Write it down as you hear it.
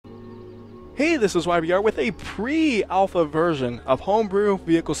Hey, this is WhyBeAre with a pre-alpha version of Homebrew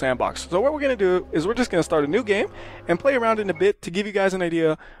Vehicle Sandbox. So what we're going to do is we're just going to start a new game and play around in a bit to give you guys an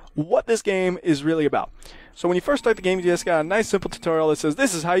idea what this game is really about. So when you first start the game, you just got a nice simple tutorial that says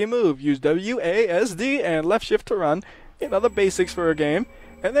this is how you move. Use WASD and left shift to run. You know, the basics for a game.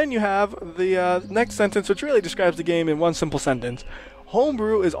 And then you have the next sentence, which really describes the game in one simple sentence.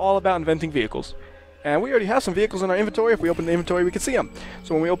 Homebrew is all about inventing vehicles. And we already have some vehicles in our inventory. If we open the inventory, we can see them.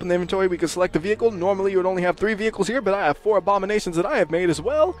 So when we open the inventory, we can select a vehicle. Normally, you would only have 3 vehicles here, but I have 4 abominations that I have made as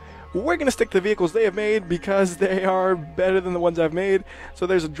well. We're going to stick to the vehicles they have made because they are better than the ones I've made. So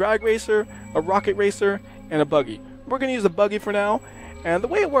there's a drag racer, a rocket racer, and a buggy. We're going to use the buggy for now. And the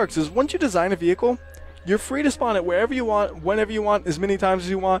way it works is once you design a vehicle, you're free to spawn it wherever you want, whenever you want, as many times as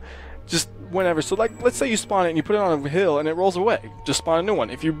you want. Just whenever. So like, let's say you spawn it and you put it on a hill and it rolls away. Just spawn a new one.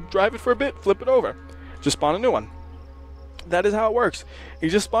 If you drive it for a bit, flip it over. Just spawn a new one. That is how it works. You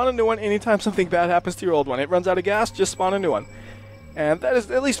just spawn a new one anytime something bad happens to your old one. It runs out of gas, just spawn a new one. And that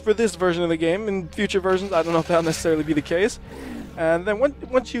is, at least for this version of the game. In future versions, I don't know if that'll necessarily be the case. And then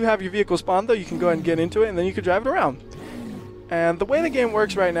once you have your vehicle spawned, though, you can go ahead and get into it, and then you can drive it around. And the way the game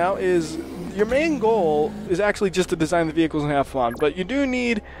works right now is your main goal is actually just to design the vehicles and have fun. But you do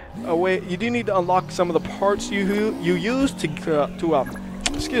need a way. You do need to unlock some of the parts you use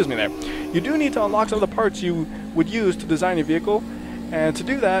excuse me there. You do need to unlock some of the parts you would use to design your vehicle, and to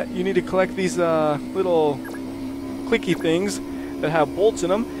do that you need to collect these little clicky things that have bolts in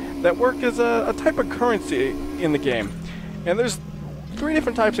them that work as a type of currency in the game. And there's 3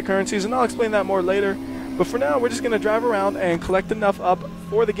 different types of currencies, and I'll explain that more later. But for now, we're just going to drive around and collect enough up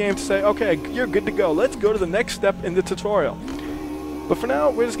for the game to say, okay, you're good to go. Let's go to the next step in the tutorial. But for now,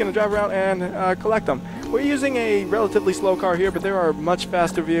 we're just going to drive around and collect them. We're using a relatively slow car here, but there are much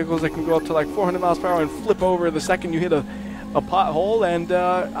faster vehicles that can go up to like 400 miles per hour and flip over the second you hit a pothole, and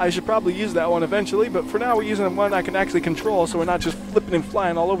I should probably use that one eventually, but for now we're using one I can actually control, so we're not just flipping and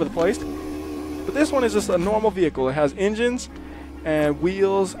flying all over the place. But this one is just a normal vehicle. It has engines and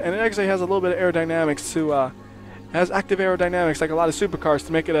wheels, and it actually has a little bit of aerodynamics to, has active aerodynamics like a lot of supercars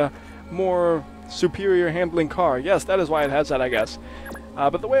to make it a more superior handling car. Yes, that is why it has that, I guess.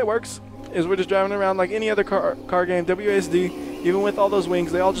 But the way it works is we're just driving around like any other car game, WASD, even with all those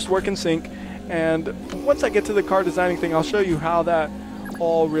wings, they all just work in sync. And once I get to the car designing thing, I'll show you how that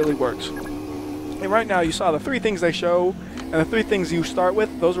all really works. And right now you saw the 3 things they show, and the 3 things you start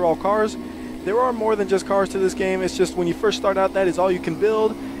with, those are all cars. There are more than just cars to this game. It's just when you first start out, that is all you can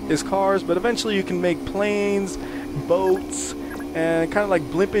build is cars, but eventually you can make planes, boats, and kind of like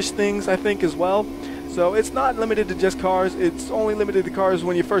blimpish things, I think, as well. So it's not limited to just cars. It's only limited to cars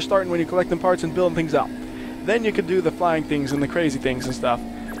when you first start and when you're collecting parts and building things up. Then you could do the flying things and the crazy things and stuff.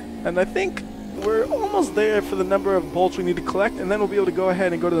 And I think we're almost there for the number of bolts we need to collect, and then we'll be able to go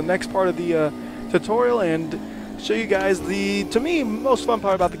ahead and go to the next part of the tutorial and show you guys the, to me, most fun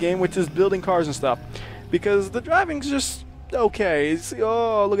part about the game, which is building cars and stuff. Because the driving's just okay.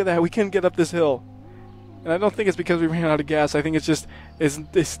 Oh, look at that. We can't get up this hill. And I don't think it's because we ran out of gas. I think it's just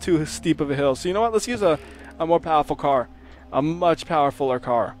it's too steep of a hill. So you know what? Let's use a more powerful car. A much powerfuler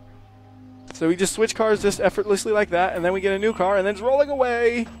car. So we just switch cars just effortlessly like that, and then we get a new car, and then it's rolling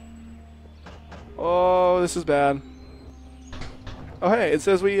away. Oh, this is bad. Oh, hey, it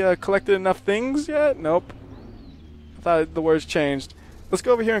says we collected enough things yet? Nope. I thought the words changed. Let's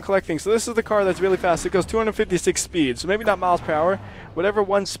go over here and collect things. So this is the car that's really fast. It goes 256 speed, so maybe not miles per hour. Whatever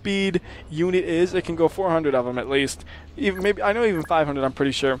one speed unit is, it can go 400 of them at least. Even maybe I know even 500. I'm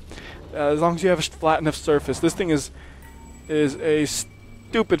pretty sure. As long as you have a flat enough surface. This thing is a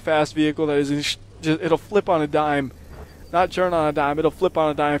stupid fast vehicle that is it'll flip on a dime. Not turn on a dime. It'll flip on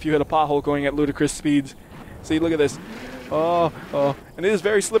a dime if you hit a pothole going at ludicrous speeds. See, look at this. Oh, and it is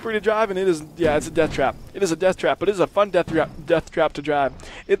very slippery to drive, and it is, yeah, it's a death trap. It is a death trap, but it is a fun death trap to drive.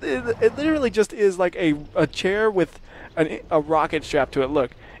 It literally just is like a chair with a rocket strapped to it.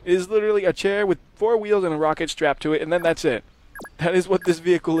 Look, it is literally a chair with 4 wheels and a rocket strapped to it, and then that's it. That is what this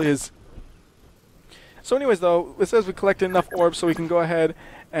vehicle is. So anyways, though, it says we collected enough orbs so we can go ahead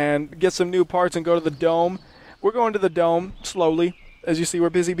and get some new parts and go to the dome. We're going to the dome slowly. As you see, we're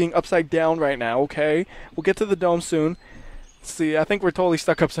busy being upside down right now, okay? We'll get to the dome soon. See, I think we're totally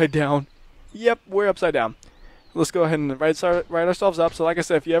stuck upside down. Yep, we're upside down. Let's go ahead and right ourselves up. So like I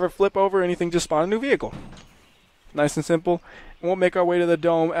said, if you ever flip over anything, just spawn a new vehicle. Nice and simple. And we'll make our way to the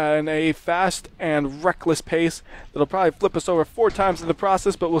dome at a fast and reckless pace. That'll probably flip us over 4 times in the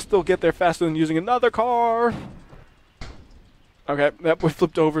process, but we'll still get there faster than using another car. Okay, yep, we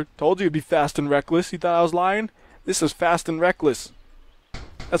flipped over. Told you it'd be fast and reckless. You thought I was lying? This is fast and reckless.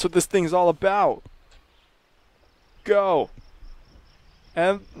 That's what this thing's all about. Go.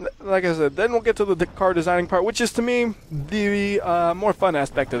 And like I said, then we'll get to the car designing part, which is to me the more fun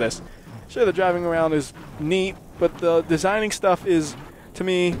aspect of this. Sure, the driving around is neat, but the designing stuff is, to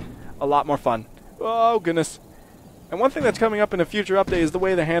me, a lot more fun. Oh, goodness. And one thing that's coming up in a future update is the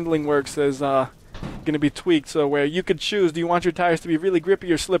way the handling works is going to be tweaked, so where you could choose, do you want your tires to be really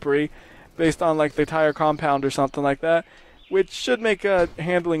grippy or slippery, based on like the tire compound or something like that, which should make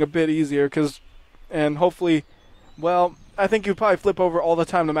handling a bit easier, and hopefully, well, I think you probably flip over all the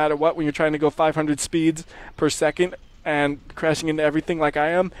time no matter what when you're trying to go 500 speeds per second and crashing into everything like I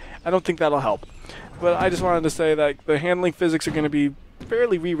am. I don't think that'll help. But I just wanted to say that the handling physics are going to be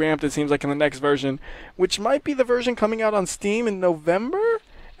fairly re-ramped, it seems like, in the next version, which might be the version coming out on Steam in November.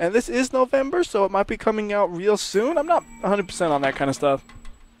 And this is November, so it might be coming out real soon. I'm not 100% on that kind of stuff.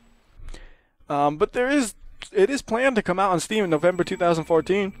 But it is planned to come out on Steam in November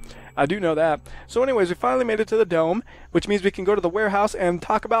 2014. I do know that. So anyways, we finally made it to the dome, which means we can go to the warehouse and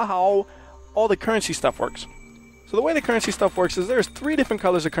talk about how all the currency stuff works. So the way the currency stuff works is there's 3 different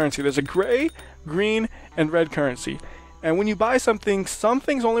colors of currency. There's a gray, green, and red currency. And when you buy something, some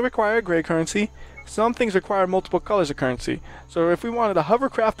things only require gray currency, some things require multiple colors of currency. So if we wanted a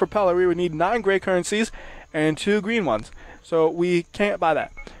hovercraft propeller, we would need 9 gray currencies and 2 green ones. So we can't buy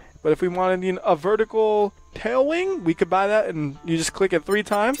that. But if we wanted a vertical tail wing, we could buy that, and you just click it 3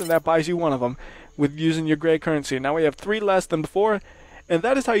 times, and that buys you one of them with using your gray currency. Now we have 3 less than before, and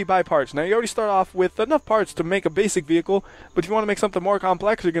that is how you buy parts. Now you already start off with enough parts to make a basic vehicle, but if you want to make something more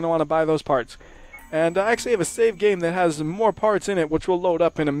complex, you're going to want to buy those parts. And I actually have a save game that has more parts in it, which we'll load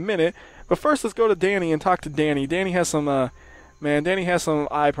up in a minute. But first, let's go to Danny and talk to Danny. Danny has some, Danny has some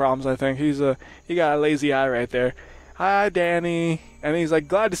eye problems, I think. He got a lazy eye right there. Hi, Danny. And he's like,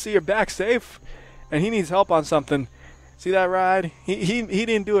 glad to see you're back safe. And he needs help on something. See that ride? He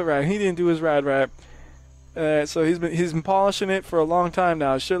didn't do it right. He didn't do his ride right. So he's been polishing it for a long time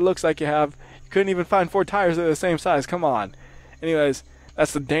now. It sure looks like you have. You couldn't even find 4 tires that are the same size. Come on. Anyways,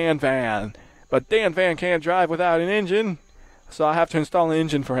 that's the Dan van. But Dan van can't drive without an engine, so I have to install an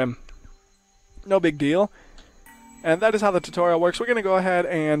engine for him. No big deal. And that is how the tutorial works. We're going to go ahead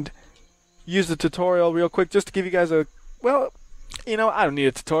and use the tutorial real quick just to give you guys a, well, you know, I don't need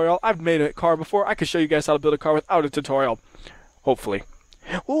a tutorial. I've made a car before. I can show you guys how to build a car without a tutorial. Hopefully.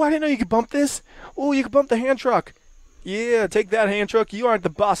 Oh, I didn't know you could bump this. Oh, you could bump the hand truck. Yeah, take that, hand truck. You aren't the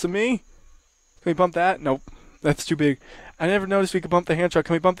boss of me. Can we bump that? Nope. That's too big. I never noticed we could bump the hand truck.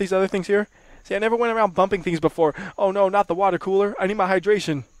 Can we bump these other things here? See, I never went around bumping things before. Oh, no, not the water cooler. I need my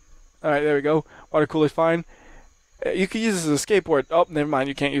hydration. All right, there we go. Water cooler's fine. You could use this as a skateboard. Oh, never mind.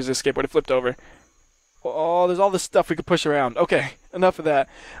 You can't use this skateboard. It flipped over. Oh, there's all this stuff we could push around. Okay, enough of that.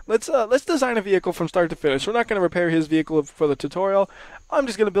 Let's design a vehicle from start to finish. We're not going to repair his vehicle for the tutorial. I'm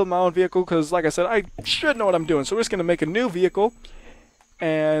just going to build my own vehicle because, like I said, I should know what I'm doing. So we're just going to make a new vehicle.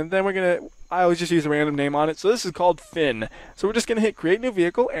 And then we're going to, I always just use a random name on it. So this is called Finn. So we're just going to hit create new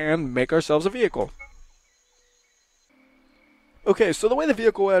vehicle and make ourselves a vehicle. Okay, so the way the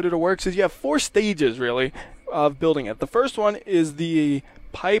vehicle editor works is you have 4 stages, really, of building it. The first one is the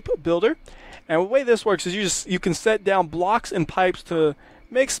pipe builder. And the way this works is you can set down blocks and pipes to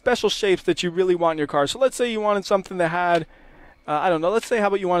make special shapes that you really want in your car. So let's say you wanted something that had, I don't know, let's say how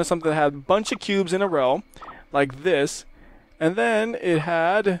about you wanted something that had a bunch of cubes in a row, like this. And then it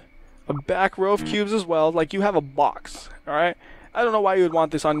had a back row of cubes as well, like you have a box, alright? I don't know why you would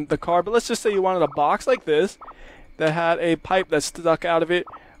want this on the car, but let's just say you wanted a box like this that had a pipe that stuck out of it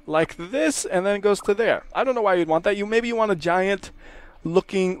like this, and then it goes to there. I don't know why you'd want that. Maybe you want a giant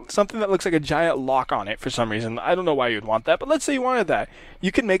looking, something that looks like a giant lock on it for some reason. I don't know why you'd want that, but let's say you wanted that.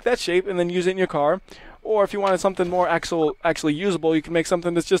 You can make that shape and then use it in your car, or if you wanted something more actually usable, you can make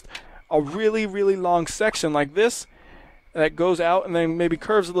something that's just a really, really long section like this, that goes out and then maybe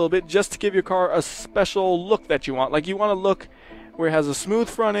curves a little bit just to give your car a special look that you want. Like you want a look where it has a smooth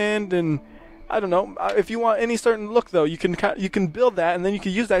front end, and I don't know, if you want any certain look though, you can build that and then you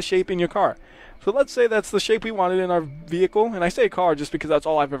can use that shape in your car. So let's say that's the shape we wanted in our vehicle, and I say car just because that's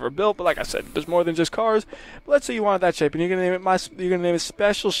all I've ever built, but like I said, there's more than just cars. But let's say you wanted that shape, and you're gonna name it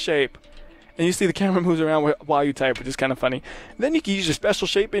special shape. And you see the camera moves around while you type, which is kind of funny. Then you can use your special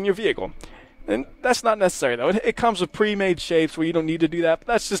shape in your vehicle. And that's not necessary, though. It comes with pre-made shapes where you don't need to do that, but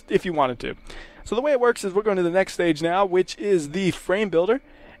that's just if you wanted to. So the way it works is we're going to the next stage now, which is the frame builder.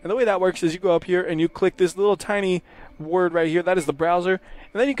 And the way that works is you go up here and you click this little tiny word right here. That is the browser.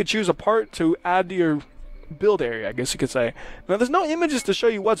 And then you could choose a part to add to your build area, I guess you could say. Now, there's no images to show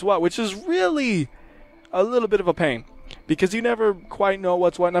you what's what, which is really a little bit of a pain, because you never quite know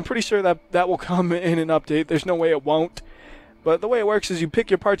what's what. And I'm pretty sure that will come in an update. There's no way it won't. But the way it works is you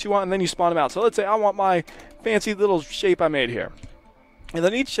pick your parts you want and then you spawn them out. So let's say I want my fancy little shape I made here. And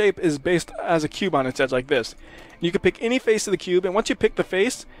then each shape is based as a cube on its edge like this. You could pick any face of the cube, and once you pick the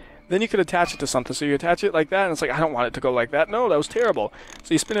face, then you could attach it to something. So you attach it like that, and it's like, I don't want it to go like that. No, that was terrible.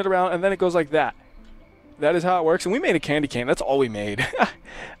 So you spin it around, and then it goes like that. That is how it works. And we made a candy cane. That's all we made.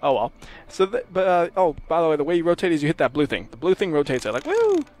 Oh, well. So, oh, by the way, the way you rotate is you hit that blue thing. The blue thing rotates it like,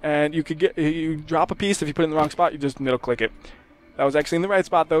 woo! And you drop a piece. If you put it in the wrong spot, you just middle click it. That was actually in the right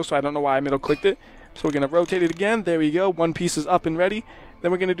spot, though, so I don't know why I middle clicked it. So we're going to rotate it again. There we go. One piece is up and ready. Then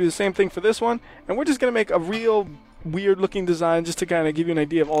we're going to do the same thing for this one. And we're just going to make a real weird-looking design just to kind of give you an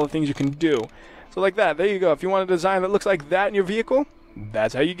idea of all the things you can do. So like that. There you go. If you want a design that looks like that in your vehicle,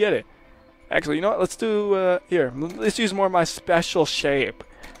 that's how you get it. Actually, you know what? Let's do, here. Let's use more of my special shape.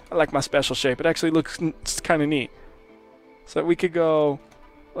 I like my special shape. It actually looks kind of neat. So we could go,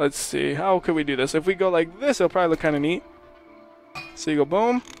 let's see. How could we do this? If we go like this, it'll probably look kind of neat. So you go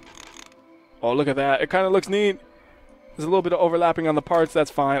boom. Oh, look at that. It kind of looks neat. There's a little bit of overlapping on the parts.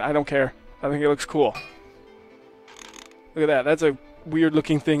 That's fine. I don't care. I think it looks cool. Look at that. That's a weird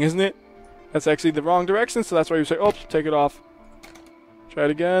looking thing, isn't it? That's actually the wrong direction, so that's why you say, oops, take it off. Try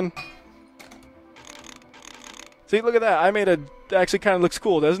it again. See, look at that. I made a... It actually kind of looks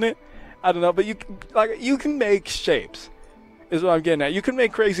cool, doesn't it? I don't know, but you can make shapes. Is what I'm getting at. You can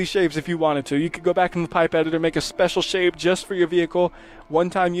make crazy shapes if you wanted to. You could go back in the pipe editor, make a special shape just for your vehicle.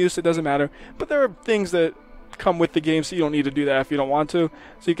 One-time use, it doesn't matter. But there are things that come with the game, so you don't need to do that if you don't want to.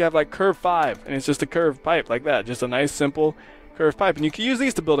 So you can have like curve 5, and it's just a curved pipe like that. Just a nice, simple curved pipe. And you can use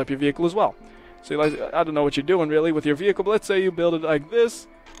these to build up your vehicle as well. So like, I don't know what you're doing really with your vehicle, but let's say you build it like this.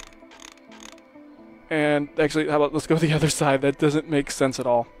 And actually, how about let's go to the other side. That doesn't make sense at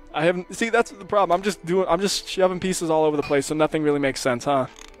all. I haven't... See, that's the problem. I'm just shoving pieces all over the place, so nothing really makes sense, huh?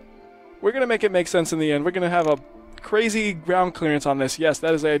 We're going to make it make sense in the end. We're going to have a crazy ground clearance on this. Yes,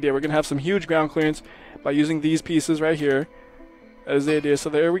 that is the idea. We're going to have some huge ground clearance by using these pieces right here. That is the idea. So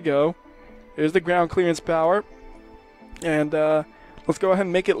there we go. There's the ground clearance power. And let's go ahead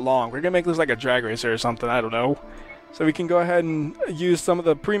and make it long. We're going to make this like a drag racer or something. I don't know. So we can go ahead and use some of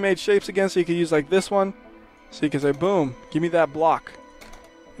the pre-made shapes again. So you can use like this one. So you can say, boom, give me that block.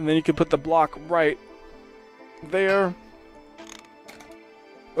 And then you can put the block right there.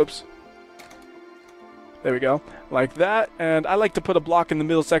 Oops. There we go. Like that. And I like to put a block in the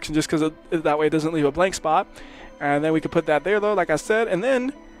middle section just because that way it doesn't leave a blank spot. And then we can put that there though, like I said. And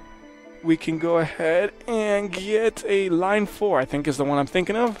then we can go ahead and get a line 4, I think is the one I'm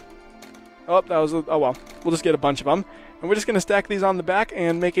thinking of. Oh, that was, oh well. We'll just get a bunch of them. And we're just going to stack these on the back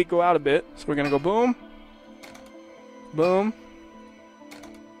and make it go out a bit. So we're going to go boom. Boom.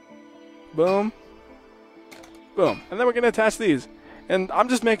 Boom. Boom. And then we're going to attach these. And I'm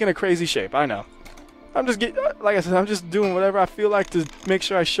just making a crazy shape, I know. I'm just like I said, I'm just doing whatever I feel like to make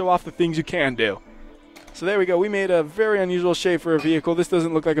sure I show off the things you can do. So there we go. We made a very unusual shape for a vehicle. This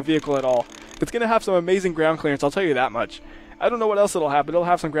doesn't look like a vehicle at all. It's going to have some amazing ground clearance, I'll tell you that much. I don't know what else it'll have, but it'll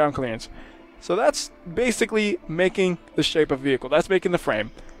have some ground clearance. So that's basically making the shape of a vehicle. That's making the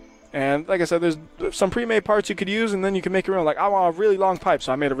frame. And like I said, there's some pre-made parts you could use, and then you can make your own. Like, I want a really long pipe,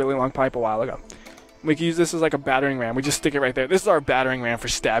 so I made a really long pipe a while ago. We can use this as like a battering ram. We just stick it right there. This is our battering ram for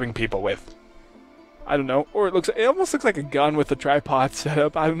stabbing people with. I don't know. Or it almost looks like a gun with a tripod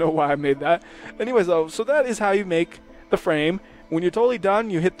setup. I don't know why I made that. Anyways, though, so that is how you make the frame. When you're totally done,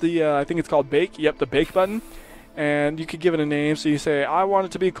 you hit the, I think it's called bake. Yep, the bake button. And you could give it a name. So you say, I want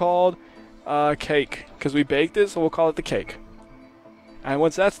it to be called cake. Because we baked it, so we'll call it the cake. And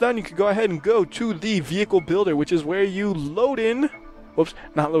once that's done, you can go ahead and go to the vehicle builder, which is where you load in. Whoops,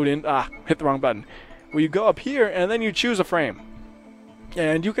 not load in. Hit the wrong button. Where you go up here, and then you choose a frame.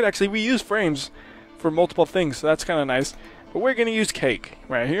 And you could actually reuse frames for multiple things, so that's kind of nice. But we're going to use cake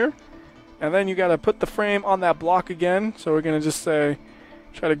right here. And then you got to put the frame on that block again. So we're going to just say,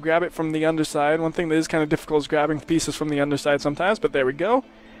 try to grab it from the underside. One thing that is kind of difficult is grabbing pieces from the underside sometimes, but there we go.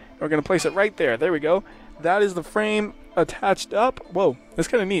 We're going to place it right there. There we go. That is the frame attached up. Whoa, that's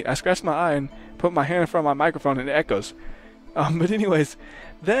kind of neat. I scratched my eye and put my hand in front of my microphone and it echoes. But anyways,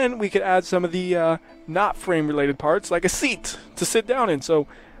 then we could add some of the not frame related parts, like a seat to sit down in. So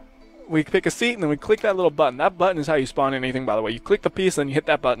we pick a seat and then we click that little button. That button is how you spawn anything, by the way. You click the piece and you hit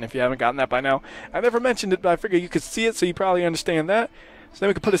that button if you haven't gotten that by now. I never mentioned it, but I figured you could see it, so you probably understand that. So then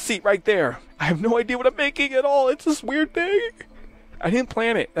we could put a seat right there. I have no idea what I'm making at all. It's this weird thing. I didn't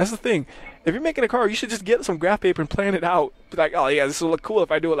plan it. That's the thing. If you're making a car, you should just get some graph paper and plan it out. Be like, oh yeah, this will look cool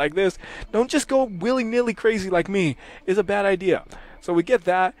if I do it like this. Don't just go willy-nilly crazy like me. It's a bad idea. So we get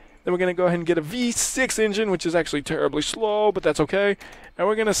that. Then we're going to go ahead and get a V6 engine, which is actually terribly slow, but that's okay. And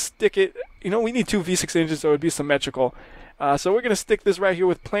we're going to stick it. You know, we need 2 V6 engines so it would be symmetrical. So we're going to stick this right here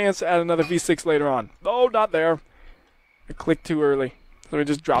with plans to add another V6 later on. Oh, not there. I clicked too early. Let me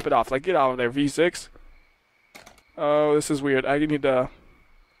just drop it off. Like, get out of there, V6. Oh, this is weird. I need to...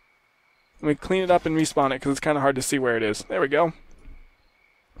 Let me clean it up and respawn it because it's kind of hard to see where it is. There we go.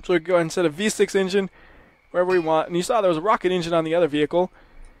 So we go ahead and set a V6 engine wherever we want. And you saw there was a rocket engine on the other vehicle.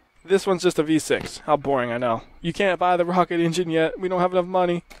 This one's just a V6. How boring, I know. You can't buy the rocket engine yet. We don't have enough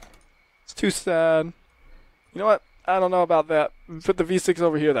money. It's too sad. You know what? I don't know about that. Put the V6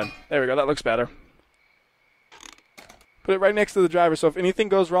 over here then. There we go. That looks better. Put it right next to the driver, so if anything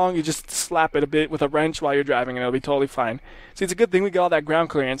goes wrong, you just slap it a bit with a wrench while you're driving, and it'll be totally fine. See, it's a good thing we got all that ground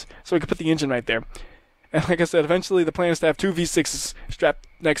clearance, so we can put the engine right there. And like I said, eventually the plan is to have two V6s strapped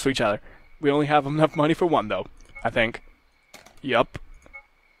next to each other. We only have enough money for one, though, I think. Yup.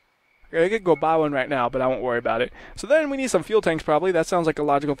 I could go buy one right now, but I won't worry about it. So then we need some fuel tanks, probably. That sounds like a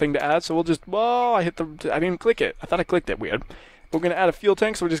logical thing to add, so we'll just... Whoa, I didn't even click it. I thought I clicked it. Weird. We're going to add a fuel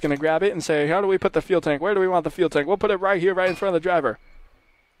tank, so we're just going to grab it and say, how do we put the fuel tank? Where do we want the fuel tank? We'll put it right here, right in front of the driver.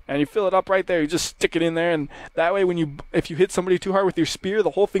 And you fill it up right there. You just stick it in there, and that way if you hit somebody too hard with your spear,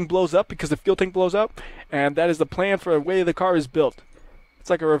 the whole thing blows up because the fuel tank blows up. And that is the plan for the way the car is built. It's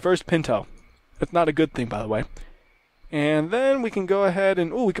like a reverse Pinto. It's not a good thing, by the way. And then we can go ahead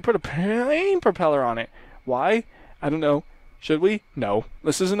and... Ooh, we could put a plane propeller on it. Why? I don't know. Should we? No.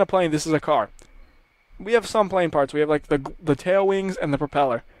 This isn't a plane. This is a car. We have some plane parts. We have like the tail wings and the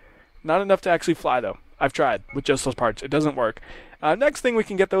propeller. Not enough to actually fly though. I've tried with just those parts. It doesn't work. Next thing we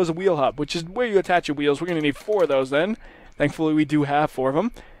can get though is a wheel hub, which is where you attach your wheels. We're going to need 4 of those then. Thankfully we do have 4 of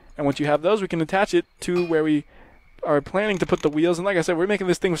them. And once you have those, we can attach it to where we are planning to put the wheels. And like I said, we're making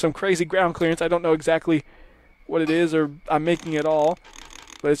this thing with some crazy ground clearance. I don't know exactly what it is, or I'm making it all.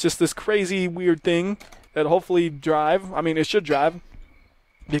 But it's just this crazy weird thing that hopefully drive. I mean, it should drive.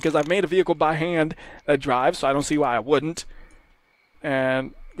 Because I've made a vehicle by hand that drives, so I don't see why I wouldn't.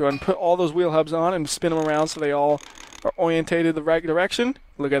 And go ahead and put all those wheel hubs on and spin them around so they all are orientated the right direction.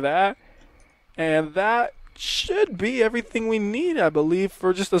 Look at that. And that should be everything we need, I believe,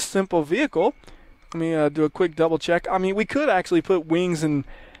 for just a simple vehicle. Let me do a quick double check. I mean, we could actually put wings and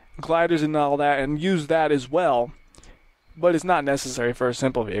gliders and all that and use that as well. But it's not necessary for a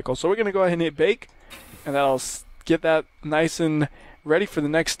simple vehicle. So we're going to go ahead and hit bake. And that'll get that nice and... ready for the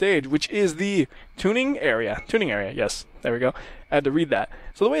next stage, which is the tuning area. Tuning area, yes. There we go. I had to read that.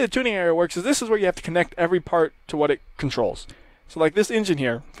 So the way the tuning area works is this is where you have to connect every part to what it controls. So like this engine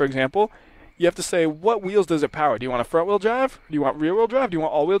here, for example, you have to say what wheels does it power. Do you want a front-wheel drive? Do you want rear-wheel drive? Do you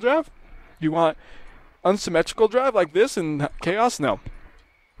want all-wheel drive? Do you want unsymmetrical drive like this in Chaos? No.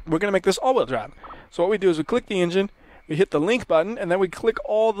 We're going to make this all-wheel drive. So what we do is we click the engine, we hit the link button, and then we click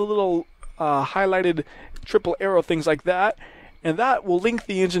all the little highlighted triple arrow things like that. And that will link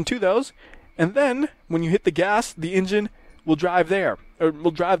the engine to those. And then, when you hit the gas, the engine will drive there. Or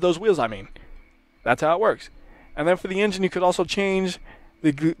will drive those wheels, I mean. That's how it works. And then for the engine, you could also change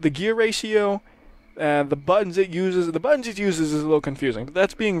the gear ratio and the buttons it uses. The buttons it uses is a little confusing. But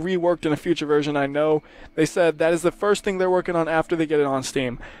that's being reworked in a future version, I know. They said that is the first thing they're working on after they get it on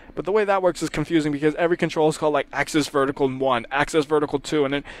Steam. But the way that works is confusing because every control is called like Axis Vertical 1, Axis Vertical 2.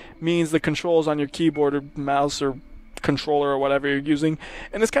 And it means the controls on your keyboard or mouse or controller or whatever you're using,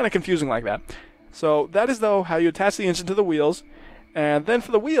 and it's kind of confusing like that. So that is though how you attach the engine to the wheels. And then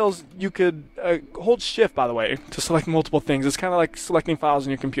for the wheels you could hold shift, by the way, to select multiple things. It's kind of like selecting files in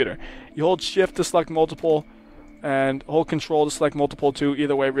your computer. You hold shift to select multiple and hold control to select multiple too.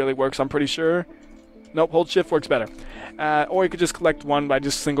 Either way really works, I'm pretty sure. Nope, hold shift works better. Or you could just select one by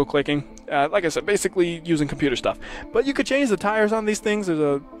just single clicking. Like I said, basically using computer stuff. But you could change the tires on these things.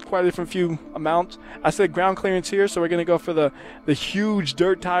 There's quite a different few amounts. I said ground clearance here, so we're going to go for the huge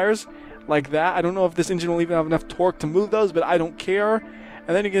dirt tires like that. I don't know if this engine will even have enough torque to move those, but I don't care. And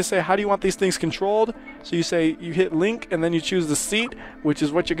then you're going to say, how do you want these things controlled? So you say, you hit link, and then you choose the seat, which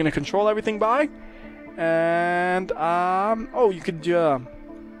is what you're going to control everything by. And, oh, you could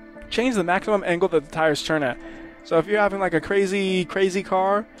change the maximum angle that the tires turn at. So if you're having like a crazy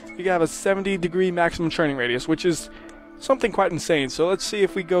car, you can have a 70-degree maximum turning radius, which is something quite insane. So let's see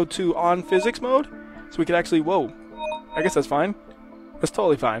if we go to on physics mode. So we could actually, whoa, I guess that's fine. That's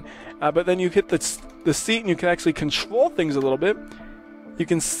totally fine. But then you hit the seat and you can actually control things a little bit. You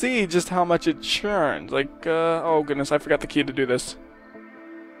can see just how much it churns. Like, oh goodness, I forgot the key to do this.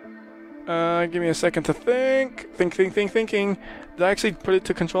 Give me a second to think. Thinking. Did I actually put it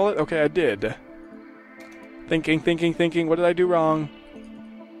to control it? Okay, I did. Thinking. What did I do wrong?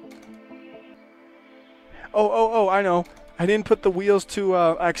 Oh, I know. I didn't put the wheels to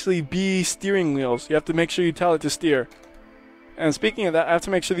actually be steering wheels. You have to make sure you tell it to steer. And speaking of that, I have to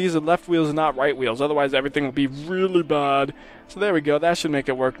make sure these are left wheels and not right wheels. Otherwise, everything will be really bad. So there we go. That should make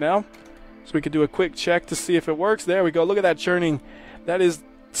it work now. So we could do a quick check to see if it works. There we go. Look at that churning. That is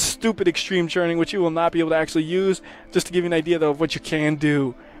stupid extreme churning, which you will not be able to actually use. Just to give you an idea, though, of what you can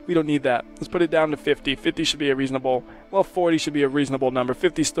do. We don't need that. Let's put it down to 50. 50 should be a reasonable, well, 40 should be a reasonable number.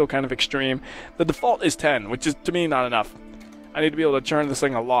 50 is still kind of extreme. The default is 10, which is, to me, not enough. I need to be able to churn this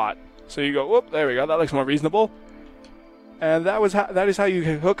thing a lot. So you go, whoop, there we go. That looks more reasonable. And that is how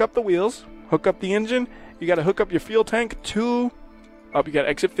you hook up the wheels, hook up the engine. You got to hook up your fuel tank to... Oh, you got to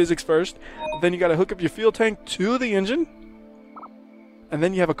exit physics first. Then you got to hook up your fuel tank to the engine. And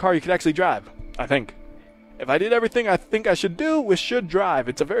then you have a car you could actually drive, I think. If I did everything I think I should do, we should drive.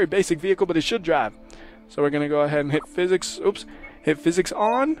 It's a very basic vehicle, but it should drive. So we're going to go ahead and hit physics. Oops. Hit physics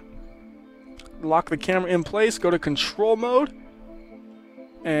on. Lock the camera in place. Go to control mode.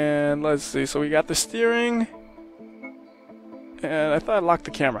 And let's see. So we got the steering. And I thought I locked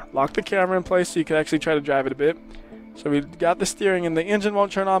the camera. Lock the camera in place so you can actually try to drive it a bit. So we got the steering and the engine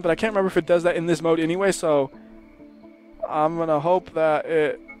won't turn on, but I can't remember if it does that in this mode anyway, so I'm going to hope that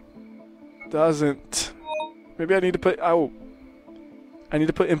it doesn't. Maybe I need to put, I need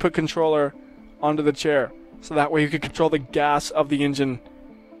to put input controller onto the chair, so that way you can control the gas of the engine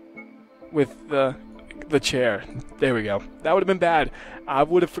with the chair. There we go. That would have been bad. I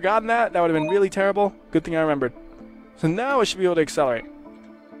would have forgotten that. That would have been really terrible. Good thing I remembered. So now I should be able to accelerate.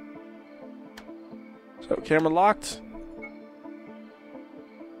 So camera locked.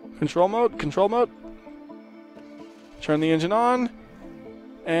 Control mode, control mode. Turn the engine on.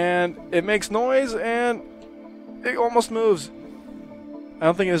 And it makes noise and it almost moves. I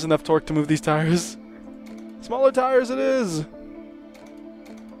don't think it has enough torque to move these tires. Smaller tires it is.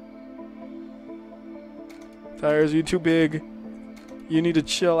 Tires, you too big. You need to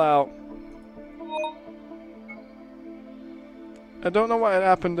chill out. I don't know why it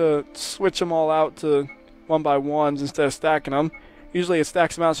happened to switch them all out to 1x1s instead of stacking them. Usually it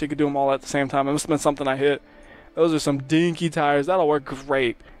stacks them out so you can do them all at the same time. It must have been something I hit. Those are some dinky tires. That'll work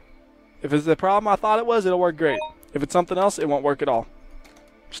great. If it's the problem I thought it was, it'll work great. If it's something else, it won't work at all.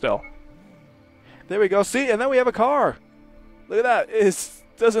 Still. There we go. See? And then we have a car. Look at that. It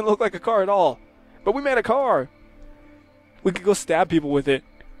doesn't look like a car at all. But we made a car. We could go stab people with it.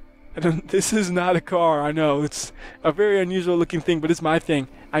 This is not a car, I know. It's a very unusual looking thing, but it's my thing.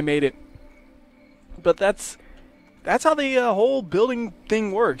 I made it. But that's how the whole building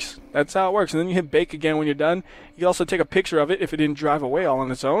thing works. That's how it works. And then you hit bake again when you're done. You can also take a picture of it if it didn't drive away all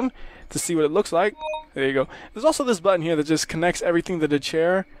on its own to see what it looks like. There you go. There's also this button here that just connects everything to the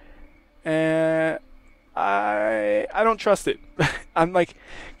chair. And I don't trust it. I'm like,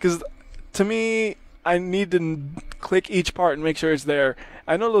 because to me, I need to click each part and make sure it's there.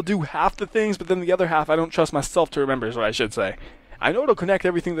 I know it'll do half the things, but then the other half I don't trust myself to remember is what I should say. I know it'll connect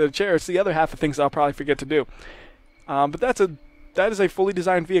everything to the chair. It's the other half of things I'll probably forget to do. But that is a fully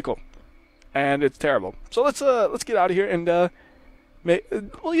designed vehicle, and it's terrible. So let's get out of here and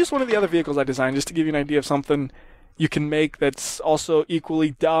we'll use one of the other vehicles I designed just to give you an idea of something you can make that's also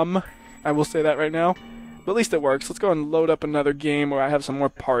equally dumb. I will say that right now, but at least it works. Let's go and load up another game where I have some more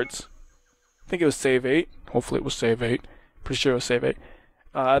parts. I think it was save 8. Hopefully it was save 8. Pretty sure it was save 8.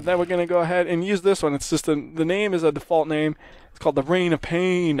 Then we're going to go ahead and use this one. It's just the name is a default name. It's called the Reign of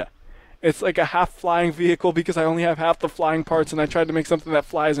Pain. It's like a half-flying vehicle because I only have half the flying parts, and I tried to make something that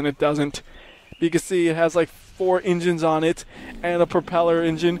flies and it doesn't. You can see it has like 4 engines on it and a propeller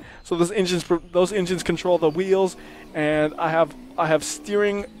engine. So those engines control the wheels, and I have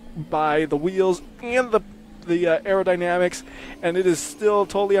steering by the wheels and the aerodynamics, and it is still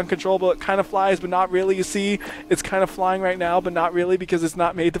totally uncontrollable. It kind of flies, but not really. You see, it's kind of flying right now, but not really because it's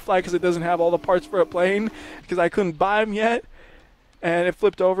not made to fly because it doesn't have all the parts for a plane because I couldn't buy them yet. And it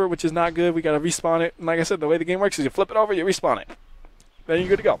flipped over, which is not good. We got to respawn it. And like I said, the way the game works is you flip it over, you respawn it. Then you're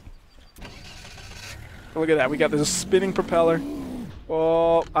good to go. Look at that. We got this spinning propeller.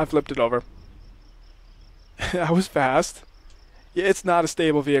 Oh, I flipped it over. I was fast. Yeah, it's not a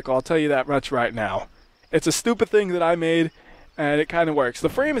stable vehicle. I'll tell you that much right now. It's a stupid thing that I made, and it kind of works. The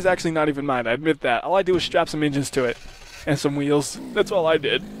frame is actually not even mine. I admit that. All I did was strap some engines to it and some wheels. That's all I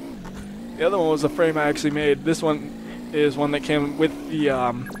did. The other one was a frame I actually made. This one is one that came with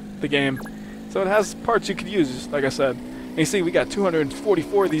the game. So it has parts you could use, like I said. And you see, we got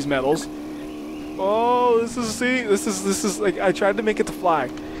 244 of these medals. Oh, this is like, I tried to make it to fly.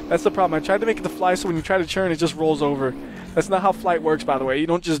 That's the problem. I tried to make it to fly, so when you try to churn, it just rolls over. That's not how flight works, by the way. You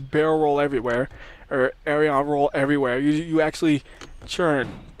don't just barrel roll everywhere, or area roll everywhere. You actually churn.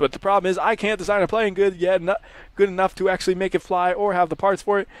 But the problem is, I can't design a plane good enough to actually make it fly or have the parts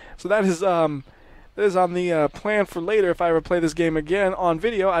for it. So that is on the plan for later. If I ever play this game again on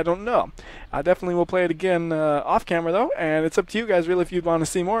video, I don't know. I definitely will play it again off camera, though, and it's up to you guys, really, if you'd want to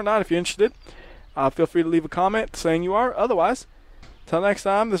see more or not. If you're interested, feel free to leave a comment saying you are. Otherwise, Till next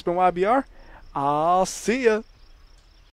time, this has been WhyBeAre. I'll see ya.